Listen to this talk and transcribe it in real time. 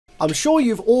I'm sure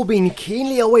you've all been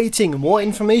keenly awaiting more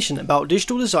information about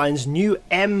Digital Design's new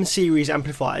M series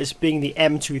amplifiers, being the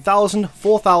M2000,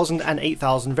 4000 and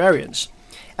 8000 variants.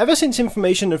 Ever since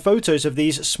information and photos of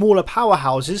these smaller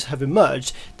powerhouses have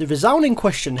emerged, the resounding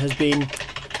question has been,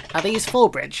 are these full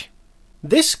bridge?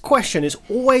 This question is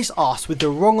always asked with the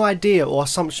wrong idea or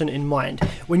assumption in mind.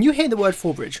 When you hear the word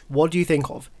full bridge, what do you think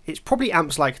of? It's probably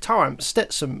amps like Taramp,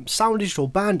 Stetson, Sound Digital,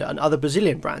 Banda and other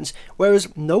Brazilian brands,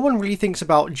 whereas no one really thinks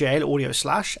about JL Audio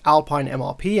Slash, Alpine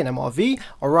MRP and MRV,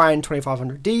 Orion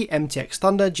 2500D, MTX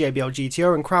Thunder, JBL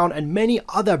GTO and Crown and many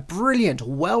other brilliant,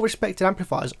 well-respected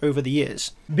amplifiers over the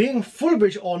years. Being full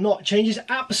bridge or not changes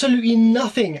absolutely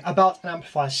nothing about an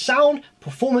amplifier's sound,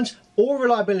 performance or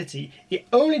reliability. It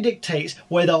only dictates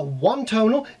whether one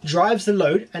terminal drives the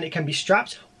load and it can be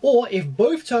strapped, or if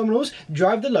both terminals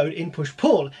drive the load in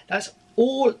push-pull. That's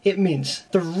all it means.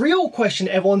 The real question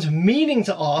everyone's meaning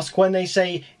to ask when they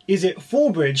say, is it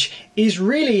full bridge, is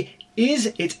really,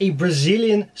 is it a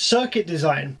Brazilian circuit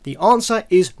design? The answer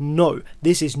is no.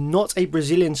 This is not a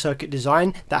Brazilian circuit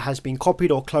design that has been copied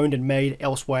or cloned and made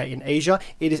elsewhere in Asia.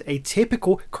 It is a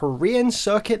typical Korean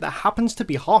circuit that happens to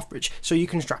be half bridge, so you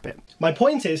can strap it. My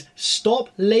point is, stop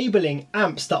labeling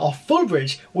amps that are full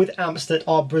bridge with amps that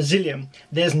are Brazilian.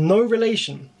 There's no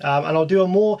relation, and I'll do a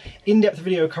more in-depth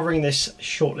video covering this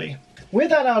shortly. With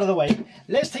that out of the way,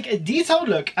 let's take a detailed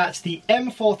look at the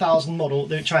M4000 model,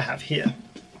 which I have here.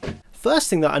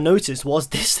 First thing that I noticed was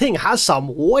this thing has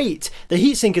some weight. The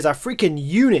heatsink is a freaking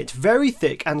unit, very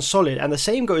thick and solid, and the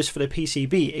same goes for the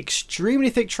PCB.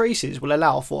 Extremely thick traces will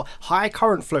allow for high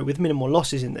current flow with minimal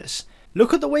losses in this.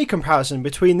 Look at the weight comparison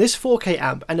between this 4K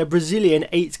amp and a Brazilian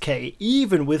 8K.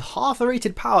 Even with half the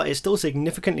rated power, it's still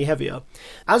significantly heavier.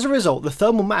 As a result, the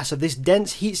thermal mass of this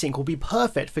dense heatsink will be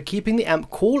perfect for keeping the amp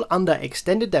cool under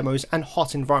extended demos and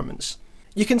hot environments.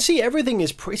 You can see everything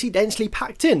is pretty densely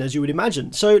packed in, as you would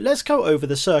imagine, so let's go over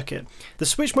the circuit. The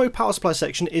switch mode power supply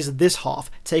section is this half,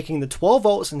 taking the 12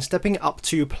 volts and stepping it up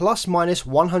to plus minus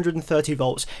 130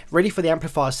 volts, ready for the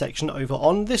amplifier section over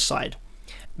on this side.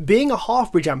 Being a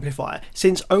half bridge amplifier,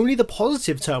 since only the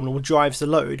positive terminal drives the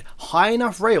load, high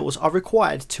enough rails are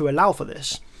required to allow for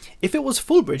this. If it was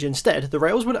full bridge instead, the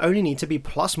rails would only need to be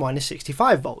plus minus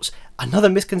 65 volts. Another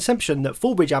misconception that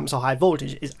full bridge amps are high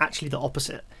voltage is actually the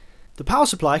opposite. The power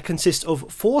supply consists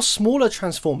of 4 smaller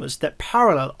transformers that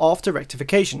parallel after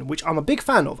rectification, which I'm a big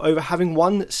fan of over having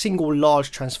one single large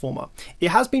transformer. It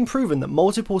has been proven that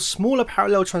multiple smaller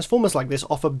parallel transformers like this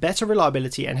offer better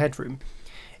reliability and headroom.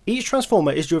 Each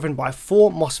transformer is driven by 4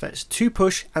 MOSFETs, 2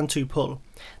 push and 2 pull.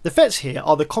 The FETs here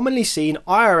are the commonly seen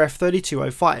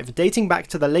IRF3205, dating back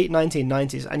to the late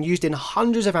 1990s and used in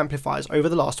hundreds of amplifiers over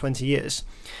the last 20 years.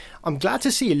 I'm glad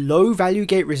to see low value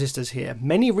gate resistors here.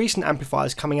 Many recent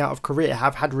amplifiers coming out of Korea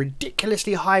have had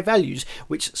ridiculously high values,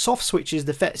 which soft switches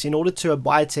the FETs in order to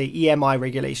abide to EMI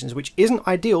regulations, which isn't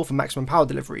ideal for maximum power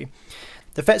delivery.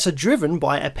 The FETs are driven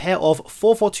by a pair of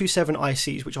 4427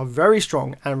 ICs, which are very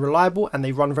strong and reliable, and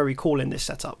they run very cool in this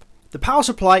setup. The power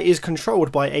supply is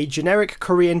controlled by a generic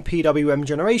Korean PWM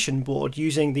generation board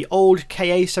using the old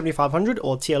KA7500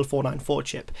 or TL494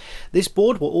 chip. This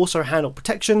board will also handle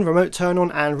protection, remote turn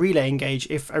on and relay engage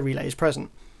if a relay is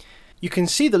present. You can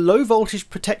see the low voltage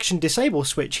protection disable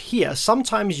switch here,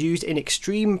 sometimes used in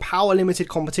extreme power limited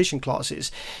competition classes.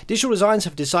 Digital Designs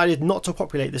have decided not to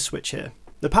populate this switch here.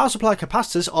 The power supply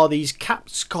capacitors are these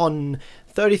Capscon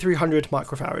 3300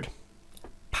 microfarad.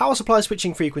 Power supply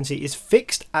switching frequency is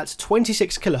fixed at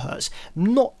 26 kHz,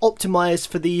 not optimized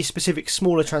for the specific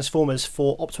smaller transformers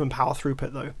for optimum power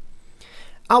throughput though.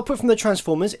 Output from the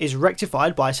transformers is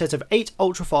rectified by a set of 8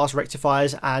 ultra-fast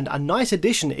rectifiers, and a nice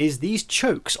addition is these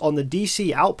chokes on the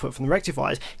DC output from the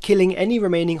rectifiers, killing any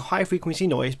remaining high frequency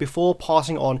noise before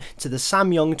passing on to the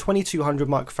Samyang 2200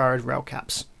 microfarad rail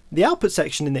caps. The output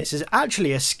section in this is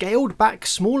actually a scaled back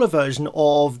smaller version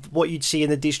of what you'd see in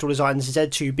the Digital Design's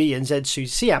Z2B and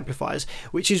Z2C amplifiers,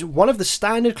 which is one of the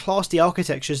standard Class D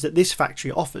architectures that this factory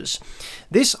offers.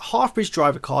 This half-bridge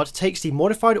driver card takes the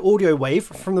modified audio wave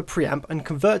from the preamp and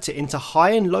converts it into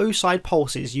high and low side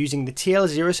pulses using the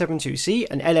TL072C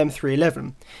and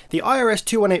LM311. The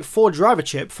IRS2184 driver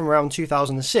chip from around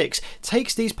 2006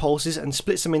 takes these pulses and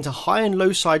splits them into high and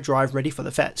low side drive ready for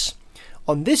the FETs.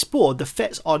 On this board, the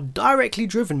FETs are directly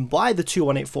driven by the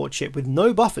 2184 chip with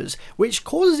no buffers, which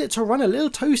causes it to run a little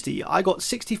toasty. I got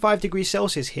 65 degrees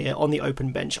Celsius here on the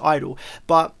open bench idle,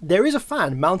 but there is a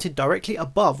fan mounted directly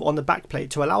above on the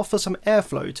backplate to allow for some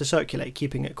airflow to circulate,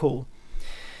 keeping it cool.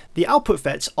 The output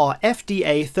FETs are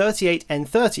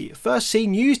FDA38N30, first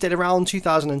seen used at around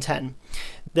 2010.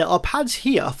 There are pads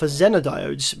here for Zener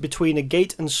diodes between a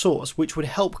gate and source, which would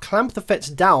help clamp the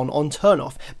FETs down on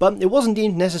turn-off, but it wasn't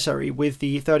deemed necessary with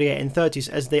the 38N30s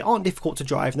as they aren't difficult to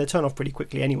drive and they turn off pretty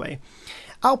quickly anyway.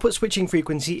 Output switching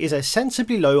frequency is a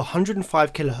sensibly low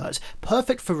 105 kHz,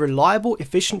 perfect for reliable,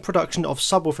 efficient production of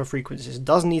subwoofer frequencies. It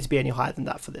doesn't need to be any higher than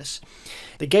that for this.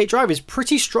 The gate drive is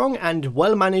pretty strong and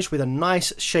well managed with a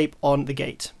nice shape on the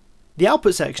gate. The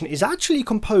output section is actually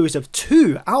composed of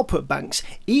two output banks,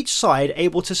 each side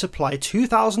able to supply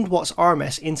 2000 watts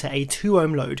RMS into a 2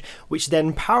 ohm load, which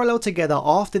then parallel together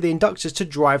after the inductors to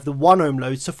drive the 1 ohm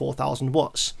loads to 4000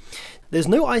 watts. There's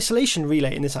no isolation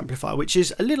relay in this amplifier, which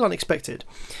is a little unexpected.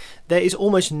 There is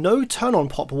almost no turn-on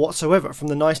pop whatsoever from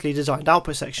the nicely designed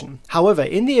output section. However,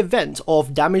 in the event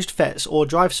of damaged FETs or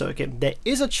drive circuit, there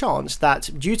is a chance that,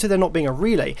 due to there not being a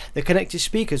relay, the connected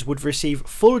speakers would receive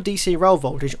full DC rail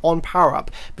voltage on power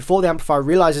up before the amplifier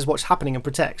realizes what's happening and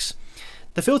protects.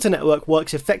 The filter network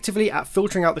works effectively at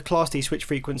filtering out the Class D switch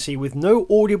frequency with no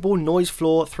audible noise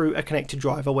floor through a connected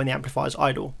driver when the amplifier is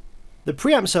idle. The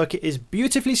preamp circuit is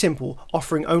beautifully simple,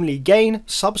 offering only gain,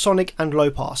 subsonic and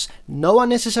low pass, no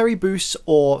unnecessary boosts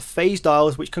or phase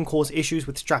dials which can cause issues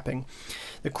with strapping.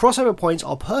 The crossover points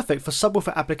are perfect for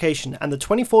subwoofer application, and the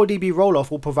 24 dB roll-off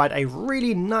will provide a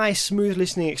really nice smooth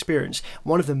listening experience,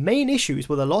 one of the main issues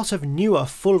with a lot of newer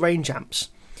full range amps.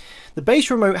 The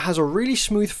bass remote has a really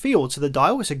smooth feel to the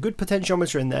dial, it's a good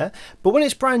potentiometer in there, but when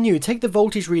it's brand new, take the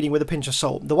voltage reading with a pinch of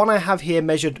salt. The one I have here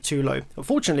measured too low.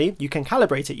 Unfortunately, you can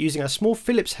calibrate it using a small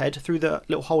Phillips head through the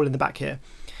little hole in the back here.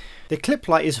 The clip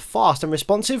light is fast and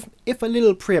responsive, if a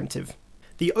little preemptive.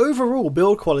 The overall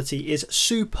build quality is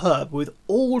superb, with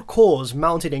all cores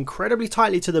mounted incredibly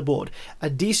tightly to the board,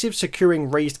 adhesive securing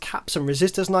raised caps and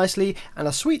resistors nicely, and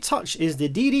a sweet touch is the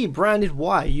DD branded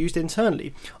wire used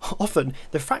internally. Often,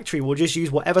 the factory will just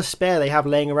use whatever spare they have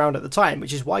laying around at the time,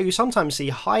 which is why you sometimes see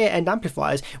higher end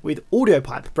amplifiers with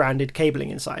AudioPipe branded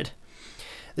cabling inside.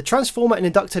 The transformer and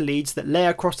inductor leads that lay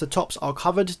across the tops are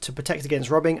covered to protect against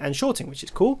rubbing and shorting, which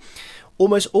is cool.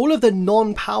 Almost all of the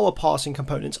non-power passing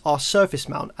components are surface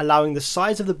mount, allowing the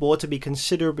size of the board to be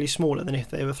considerably smaller than if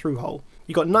they were through hole.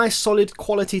 You've got nice solid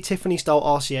quality Tiffany style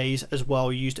RCAs as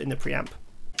well used in the preamp.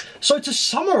 So to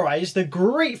summarise the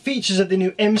great features of the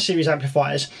new M series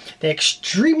amplifiers, they're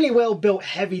extremely well built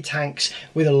heavy tanks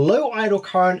with a low idle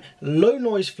current, low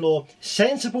noise floor,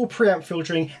 sensible preamp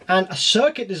filtering and a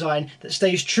circuit design that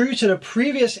stays true to the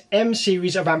previous M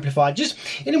series of amplifier, just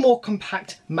in a more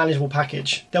compact, manageable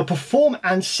package. They'll perform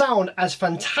and sound as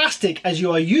fantastic as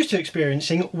you are used to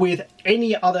experiencing with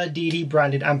any other DD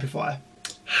branded amplifier.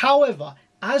 However,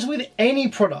 as with any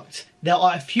product, there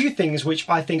are a few things which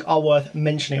I think are worth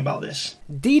mentioning about this.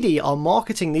 DD are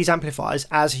marketing these amplifiers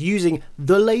as using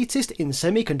the latest in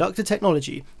semiconductor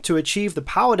technology to achieve the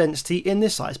power density in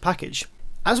this size package.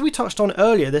 As we touched on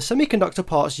earlier, the semiconductor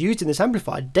parts used in this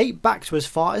amplifier date back to as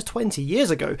far as 20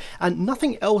 years ago, and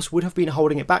nothing else would have been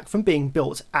holding it back from being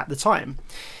built at the time.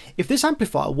 If this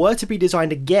amplifier were to be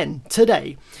designed again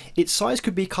today, its size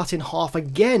could be cut in half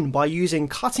again by using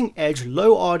cutting-edge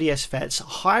low RDS FETs,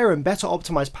 higher and better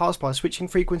optimized power supply switching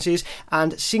frequencies,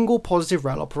 and single positive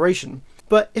rail operation.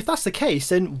 But if that's the case,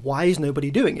 then why is nobody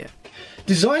doing it?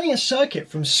 Designing a circuit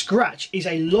from scratch is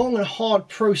a long and hard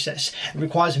process. It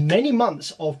requires many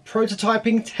months of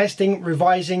prototyping, testing,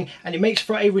 revising, and it makes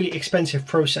for a really expensive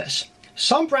process.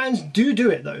 Some brands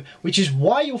do it though, which is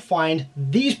why you'll find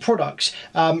these products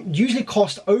usually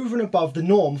cost over and above the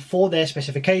norm for their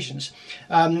specifications.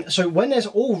 So when there's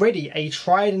already a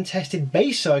tried and tested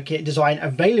base circuit design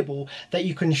available that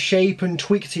you can shape and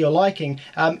tweak to your liking,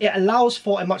 it allows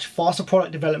for a much faster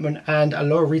product development and a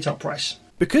lower retail price.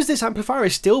 Because this amplifier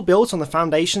is still built on the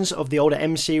foundations of the older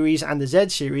M series and the Z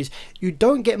series, you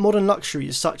don't get modern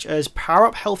luxuries such as power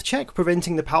up health check,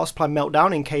 preventing the power supply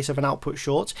meltdown in case of an output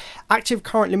short, active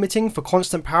current limiting for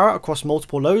constant power across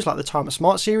multiple loads like the Timer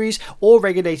Smart series, or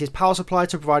regulated power supply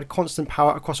to provide constant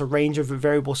power across a range of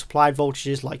variable supplied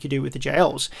voltages like you do with the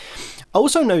JLs. I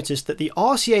also noticed that the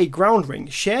RCA ground ring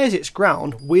shares its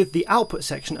ground with the output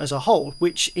section as a whole,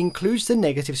 which includes the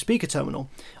negative speaker terminal.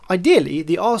 Ideally,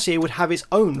 the RCA would have its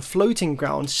own floating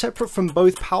ground separate from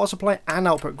both power supply and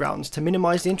output grounds to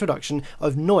minimize the introduction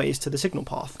of noise to the signal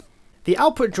path. The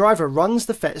output driver runs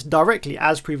the FETs directly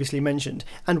as previously mentioned,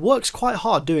 and works quite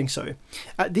hard doing so.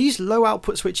 At these low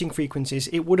output switching frequencies,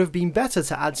 it would have been better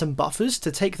to add some buffers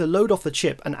to take the load off the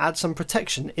chip and add some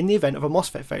protection in the event of a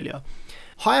MOSFET failure.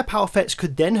 Higher power FETs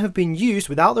could then have been used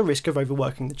without the risk of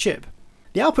overworking the chip.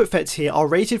 The output FETs here are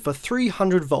rated for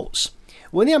 300 volts.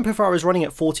 When the amplifier is running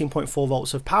at 14.4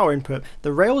 volts of power input,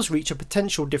 the rails reach a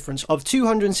potential difference of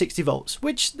 260 volts,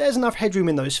 which there's enough headroom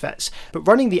in those FETs, but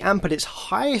running the amp at its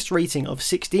highest rating of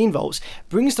 16 volts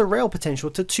brings the rail potential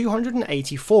to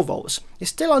 284 volts.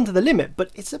 It's still under the limit,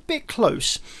 but it's a bit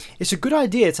close. It's a good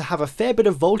idea to have a fair bit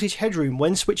of voltage headroom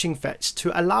when switching FETs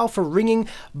to allow for ringing,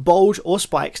 bulge or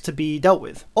spikes to be dealt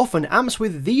with. Often amps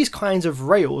with these kinds of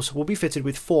rails will be fitted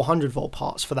with 400 volt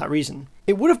parts for that reason.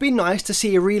 It would have been nice to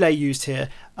see a relay used here.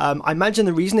 I imagine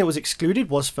the reason it was excluded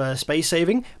was for space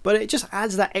saving, but it just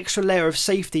adds that extra layer of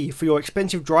safety for your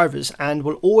expensive drivers and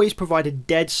will always provide a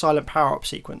dead silent power up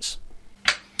sequence.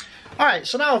 Alright,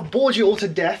 so now I've bored you all to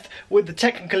death with the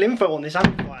technical info on this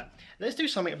amplifier. Let's do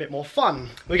something a bit more fun.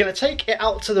 We're going to take it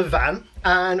out to the van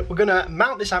and we're going to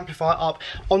mount this amplifier up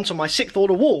onto my 6th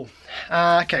order wall.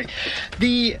 Okay,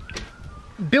 the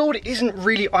build isn't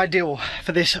really ideal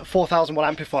for this 4000 watt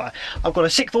amplifier. I've got a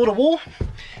 6th order wall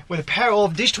with a pair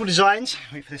of digital designs.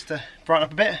 Wait for this to brighten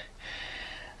up a bit.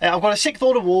 I've got a 6th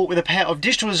order wall with a pair of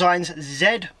digital designs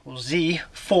Z or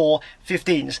Z4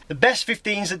 15s. The best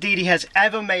 15s that DD has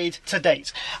ever made to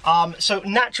date. So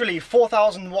naturally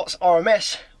 4000 watts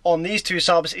RMS on these two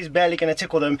subs is barely going to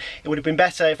tickle them. It would have been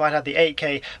better if I'd had the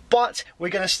 8K, but we're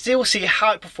going to still see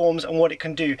how it performs and what it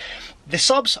can do. The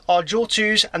subs are dual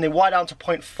 2s and they wire down to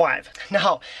 0.5.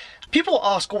 Now, people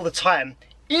ask all the time,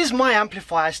 is my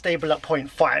amplifier stable at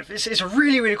 0.5? It's a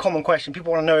really common question.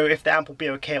 People want to know if the amp will be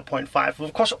okay at 0.5. Well,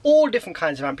 of course, all different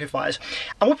kinds of amplifiers.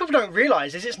 And what people don't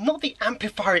realize is it's not the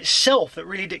amplifier itself that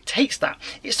really dictates that.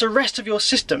 It's the rest of your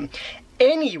system.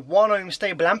 Any 1 ohm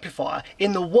stable amplifier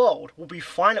in the world will be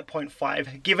fine at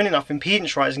 0.5 given enough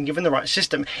impedance rise and given the right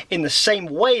system, in the same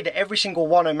way that every single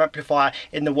 1 ohm amplifier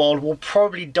in the world will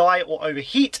probably die or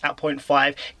overheat at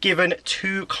 0.5 given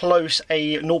too close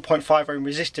a 0.5 ohm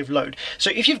resistive load. So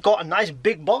if you've got a nice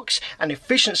big box and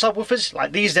efficient subwoofers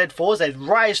like these Z4s, they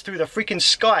rise through the freaking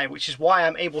sky, which is why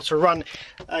I'm able to run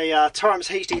a Torrance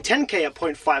HD 10K at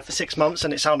 0.5 for 6 months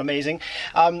and it sounds amazing.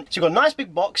 So you've got a nice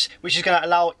big box which is going to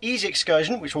allow easy excursion,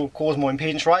 which will cause more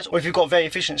impedance rise, or if you've got very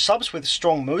efficient subs with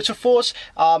strong motor force,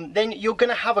 then you're going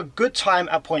to have a good time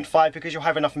at 0.5 because you'll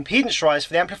have enough impedance rise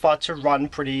for the amplifier to run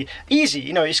pretty easy.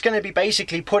 You know, it's going to be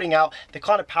basically putting out the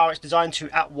kind of power it's designed to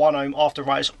at 1 ohm after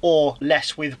rise or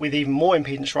less with even more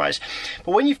impedance rise.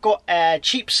 But when you've got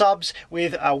cheap subs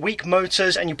with weak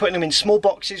motors and you're putting them in small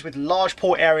boxes with large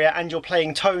port area and you're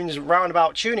playing tones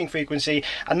roundabout tuning frequency,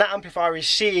 and that amplifier is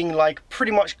seeing like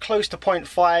pretty much close to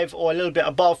 0.5 or a little bit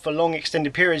above for long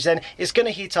extended periods, then it's going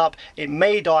to heat up, it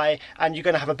may die, and you're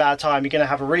going to have a bad time. You're going to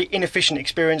have a really inefficient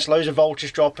experience, loads of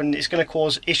voltage drop, and it's going to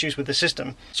cause issues with the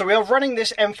system. So we are running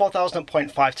this M4000 at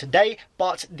 0.5 today,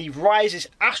 but the rise is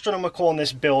astronomical on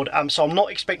this build, so I'm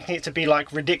not expecting it to be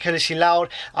like ridiculously loud.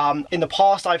 In the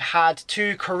past I've had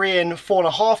 2 Korean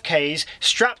 4.5Ks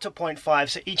strapped to 0.5,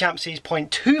 so each amp sees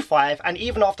 0.25, and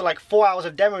even after like 4 hours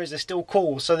of demos they're still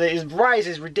cool, so the rise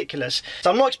is ridiculous. So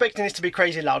I'm not expecting this to be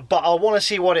crazy loud, but I want to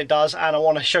see what it does and I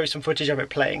want to show some footage of it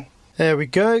playing. There we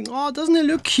go. Oh, doesn't it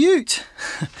look cute?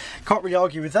 Can't really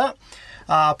argue with that.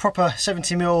 Proper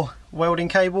 70mm welding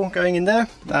cable going in there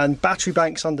and battery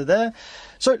banks under there.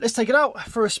 So let's take it out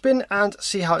for a spin and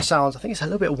see how it sounds. I think it's a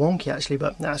little bit wonky actually,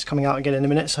 but now it's coming out again in a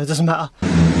minute, so it doesn't matter.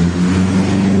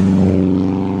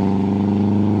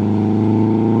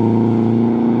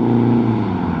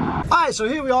 So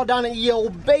here we are down at the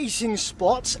old basing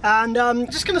spot, and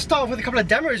just going to start off with a couple of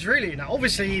demos really. Now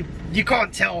obviously you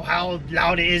can't tell how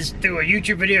loud it is through a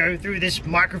YouTube video through this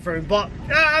microphone, but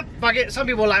fuck it, some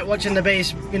people like watching the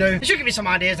bass, you know, it should give you some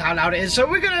ideas how loud it is. So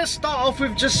we're going to start off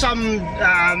with just some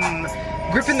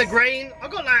gripping the grain.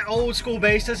 I've got like old school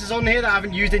bass testers on here that I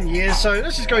haven't used in years, so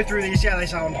let's just go through these, see how they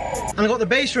sound. And I've got the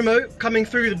bass remote coming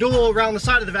through the door around the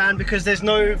side of the van because there's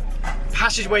no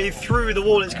passageway through the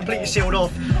wall, it's completely sealed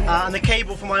off, and the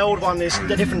cable for my old one is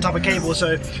a different type of cable,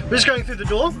 so we're just going through the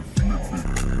door.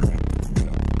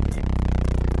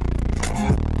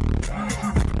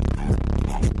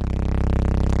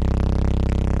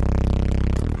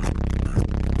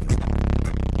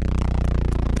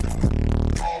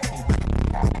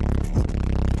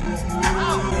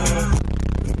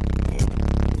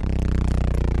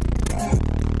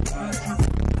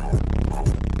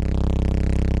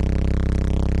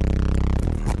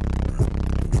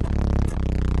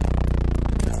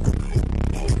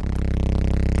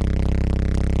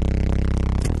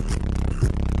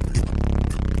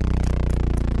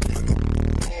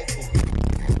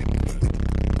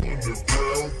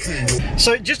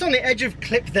 So just on the edge of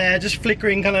clip there, just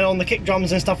flickering kind of on the kick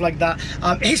drums and stuff like that.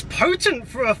 It's potent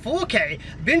for a 4K.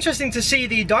 It'd be interesting to see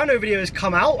the dyno videos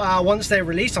come out once they're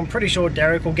released. I'm pretty sure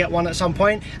Derek will get one at some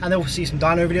point, and then we'll see some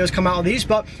dyno videos come out of these,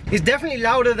 but it's definitely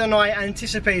louder than I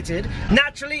anticipated.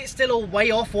 Naturally, it's still a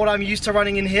way off what I'm used to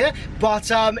running in here,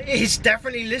 but it's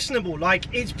definitely listenable.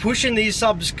 Like, it's pushing these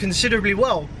subs considerably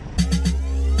well.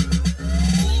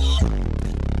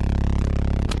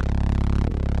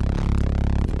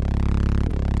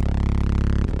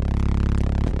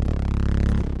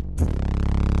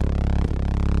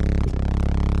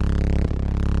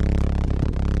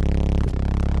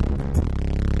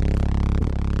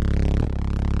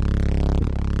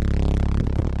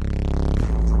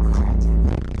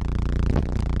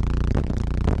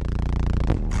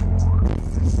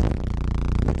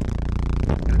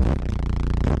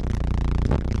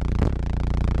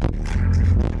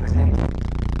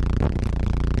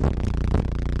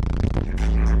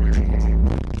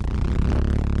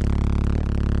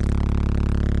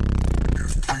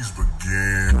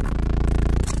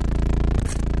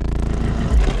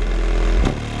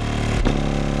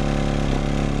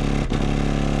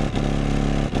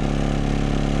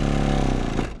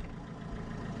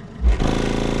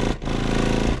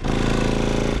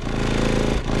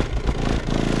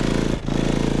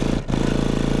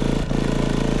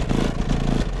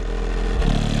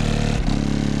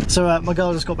 So my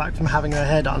girl just got back from having her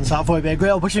hair done, so I thought it'd be a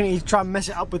great opportunity to try and mess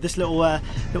it up with this little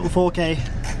 4K.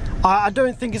 I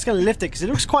don't think it's going to lift it because it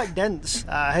looks quite dense.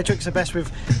 Hair tricks are best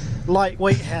with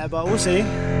lightweight hair, but we'll see.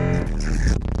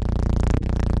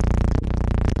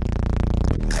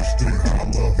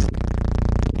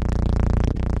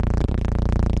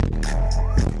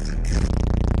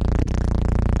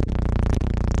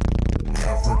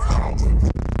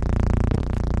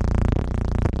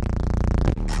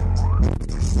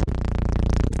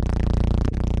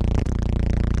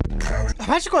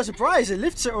 I'm actually quite surprised. It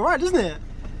lifts it alright, doesn't it?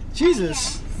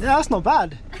 Jesus. Yeah, that's not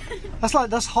bad.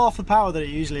 That's half the power that it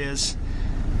usually is.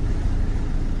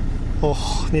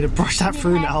 Oh, I need to brush that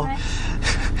through now.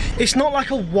 It's not like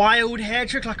a wild hair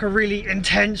trick, like a really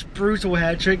intense, brutal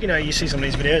hair trick. You know, you see some of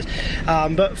these videos.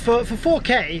 But for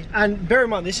 4K, and bear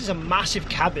in mind, this is a massive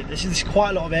cabin. This is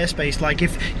quite a lot of airspace. Like,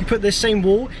 if you put this same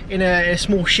wall in a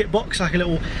small shit box, like a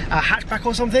little hatchback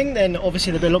or something, then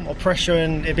obviously there'd be a lot more pressure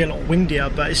and it'd be a lot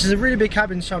windier. But this is a really big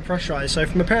cabin, so pressurized. So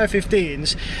from a pair of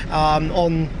 15s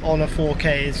on a 4K,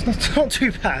 it's not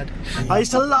too bad. I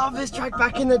used to love this track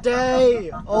back in the day.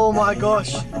 Oh my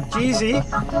gosh, Jeezy.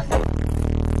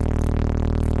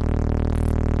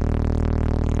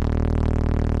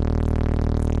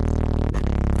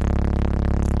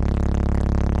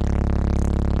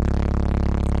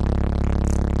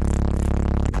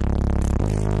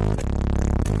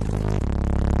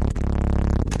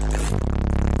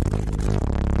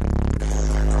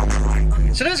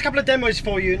 So there's a couple of demos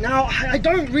for you. Now, I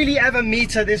don't really ever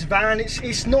meter this van.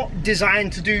 It's not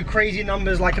designed to do crazy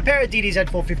numbers like a pair of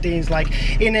DDZ415s.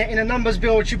 Like in a numbers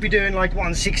build, should be doing like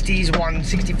 160s,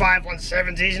 165,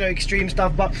 170s, you know, extreme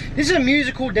stuff. But this is a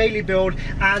musical daily build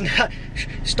and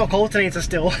stock alternator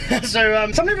still. So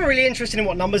I'm never really interested in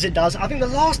what numbers it does. I think the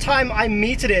last time I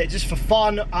metered it just for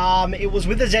fun, it was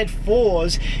with the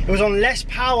Z4s. It was on less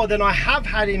power than I have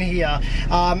had in here,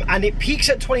 and it peaks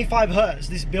at 25 hertz.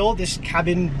 This build, this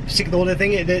cabin sixth order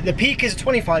thing, the peak is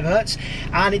 25 hertz,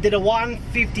 and it did a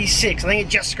 156. I think it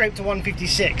just scraped to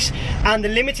 156, and the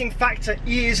limiting factor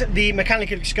is the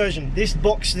mechanical excursion. This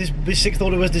box, this sixth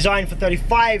order was designed for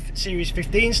 35 series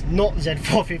 15s, not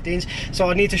Z415s, so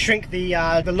I need to shrink the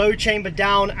load chamber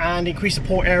down and increase the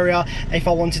port area if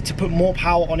I wanted to put more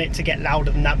power on it to get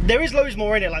louder than that. There is loads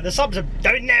more in it. Like, the subs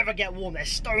don't never get warm. They're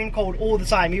stone cold all the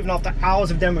time, even after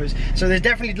hours of demos. So there's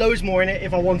definitely loads more in it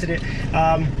if I wanted it.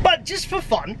 But just for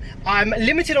fun, I'm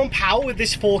limited on power with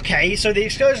this 4K, so the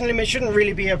excursion limit shouldn't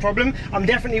really be a problem. I'm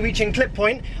definitely reaching clip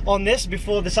point on this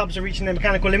before the subs are reaching their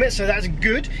mechanical limit, so that's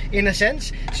good in a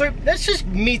sense. So let's just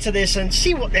meter this and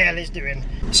see what the hell it's doing.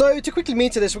 So to quickly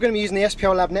meter this, we're going to be using the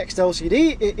SPL Lab Next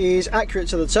LCD. It is accurate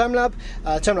to the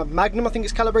Termlab Magnum, I think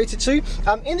it's calibrated to.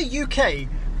 In the UK,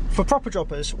 for proper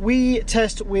droppers, we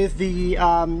test with the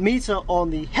meter on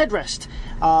the headrest.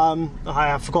 I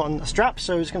have forgotten a strap,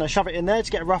 so I'm just going to shove it in there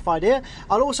to get a rough idea.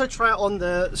 I'll also try it on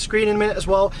the screen in a minute as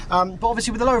well. But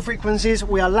obviously with the lower frequencies,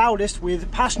 we are loudest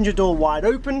with passenger door wide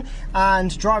open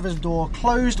and driver's door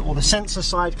closed, or the sensor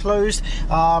side closed.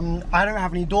 I don't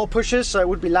have any door pushers, so it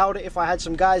would be louder if I had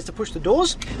some guys to push the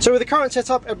doors. So with the current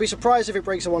setup, I'd be surprised if it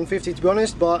breaks a 150, to be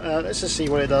honest, but let's just see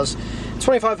what it does.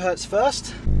 25 hertz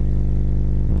first.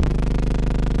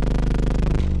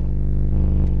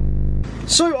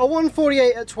 So a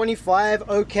 148 at 25,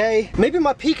 okay. Maybe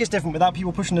my peak is different without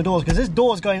people pushing the doors, because this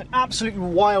door is going absolutely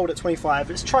wild at 25.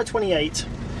 Let's try 28.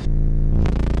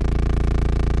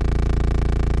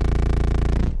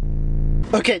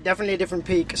 Okay, definitely a different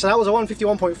peak. So that was a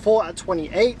 151.4 at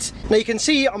 28. Now you can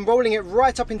see I'm rolling it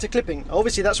right up into clipping.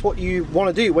 Obviously that's what you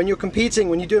want to do when you're competing,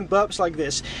 when you're doing burps like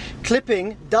this.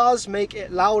 Clipping does make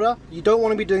it louder. You don't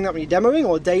want to be doing that when you're demoing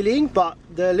or dailying, but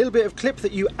the little bit of clip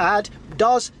that you add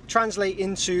does translate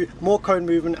into more cone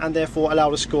movement and therefore a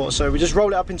louder score. So we just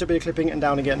roll it up into a bit of clipping and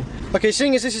down again. Okay,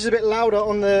 seeing as this is a bit louder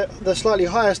on the slightly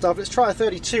higher stuff, let's try a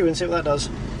 32 and see what that does.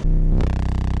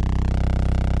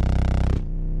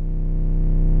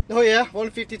 Oh yeah,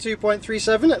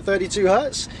 152.37 at 32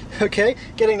 Hertz. Okay,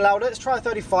 getting louder. Let's try a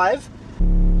 35.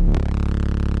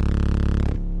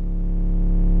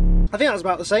 I think that's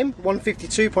about the same,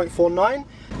 152.49.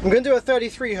 I'm going to do a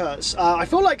 33 Hertz. I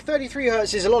feel like 33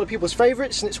 Hertz is a lot of people's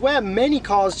favourites, and it's where many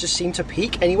cars just seem to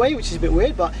peak anyway, which is a bit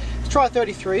weird, but let's try a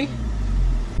 33.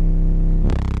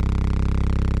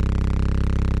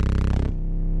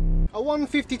 A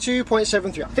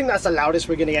 152.73. I think that's the loudest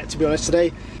we're going to get, to be honest,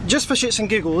 today. Just for shits and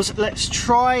giggles, let's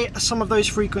try some of those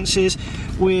frequencies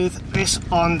with this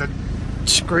on the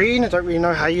screen. I don't really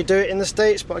know how you do it in the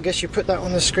States, but I guess you put that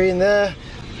on the screen there.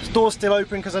 This door's still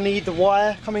open because I need the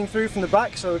wire coming through from the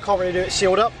back, so we can't really do it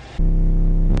sealed up.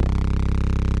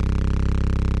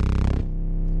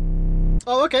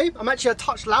 Oh, okay, I'm actually a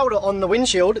touch louder on the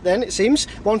windshield then, it seems.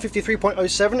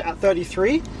 153.07 at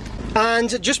 33.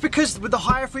 And just because with the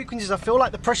higher frequencies I feel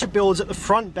like the pressure builds at the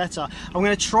front better, I'm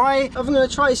going to try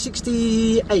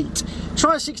 68.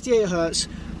 Try 68 Hertz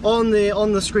on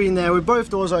the screen there with both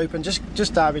doors open,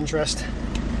 just out of interest.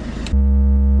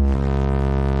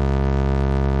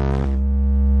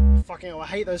 Fucking hell, I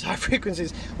hate those high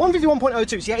frequencies.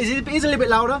 151.02, so yeah, it is a little bit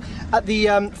louder at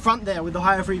the front there with the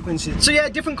higher frequencies. So yeah,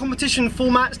 different competition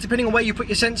formats, depending on where you put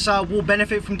your sensor, will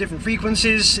benefit from different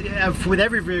frequencies with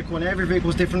every vehicle, and every vehicle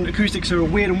is different. Acoustics are a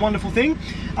weird and wonderful thing.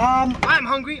 I'm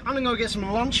hungry, I'm gonna go get some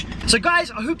lunch. So guys,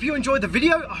 I hope you enjoyed the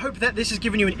video. I hope that this has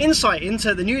given you an insight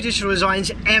into the new Digital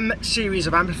Designs M series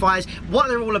of amplifiers, what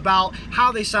they're all about,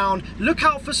 how they sound. Look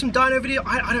out for some dyno video.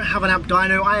 I don't have an amp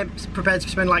dyno. I am prepared to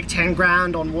spend like 10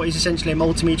 grand on what is essentially a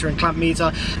multimeter and clamp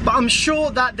meter, but I'm sure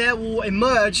that there will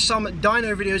emerge some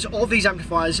dyno videos of these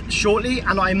amplifiers shortly,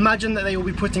 and I imagine that they will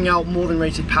be putting out more than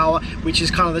rated power, which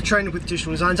is kind of the trend with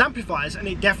Digital Designs amplifiers, and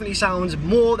it definitely sounds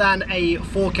more than a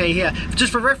 4K here.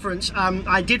 Just for reference,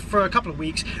 I did for a couple of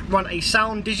weeks run a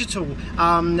Sound Digital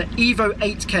Evo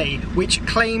 8K, which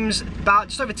claims about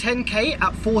just over 10K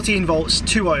at 14 volts,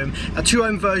 2 ohm, a 2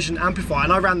 ohm version amplifier,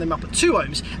 and I ran them up at 2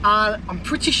 ohms, and I'm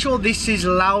pretty sure this is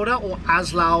louder or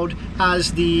as loud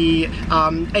as the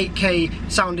 8K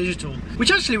Sound Digital,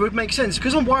 which actually would make sense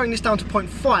because I'm wiring this down to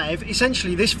 0.5.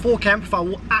 Essentially this 4K amplifier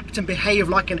will act and behave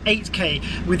like an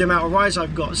 8K with the amount of rise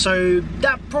I've got, so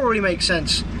that probably makes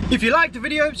sense. If you liked the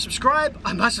video, subscribe.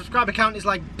 My subscriber count is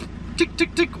like tick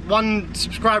tick tick, 1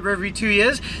 subscriber every 2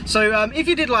 years, so if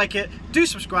you did like it, do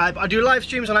subscribe. I do live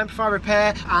streams on amplifier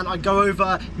repair, and I go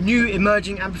over new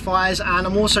emerging amplifiers, and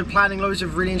I'm also planning loads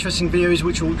of really interesting videos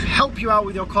which will help you out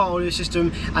with your car audio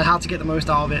system and how to get the most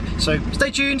out of it. So stay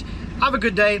tuned, have a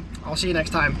good day, I'll see you next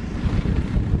time.